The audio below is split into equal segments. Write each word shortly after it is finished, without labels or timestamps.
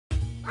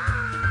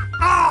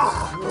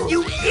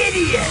You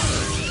idiot!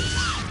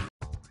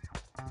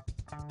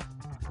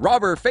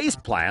 Robber face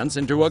plants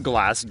into a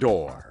glass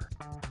door.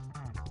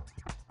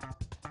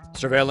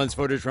 Surveillance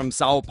footage from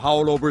SÃO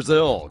Paulo,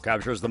 Brazil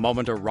captures the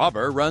moment a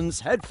robber runs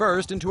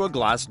headfirst into a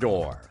glass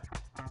door.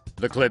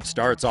 The clip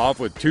starts off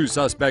with two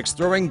suspects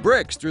throwing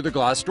bricks through the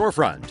glass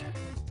storefront.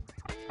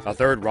 A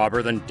third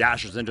robber then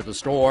dashes into the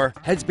store,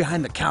 heads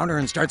behind the counter,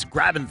 and starts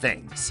grabbing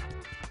things.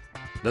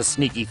 The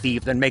sneaky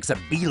thief then makes a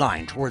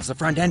beeline towards the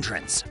front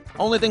entrance.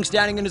 Only thing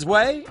standing in his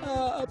way?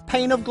 A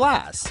pane of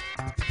glass.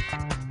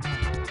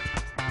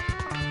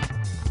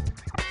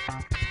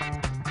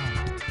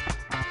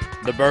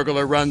 The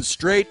burglar runs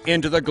straight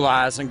into the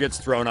glass and gets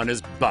thrown on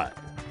his butt.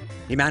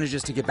 He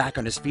manages to get back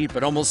on his feet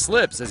but almost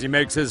slips as he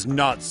makes his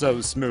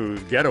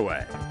not-so-smooth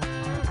getaway.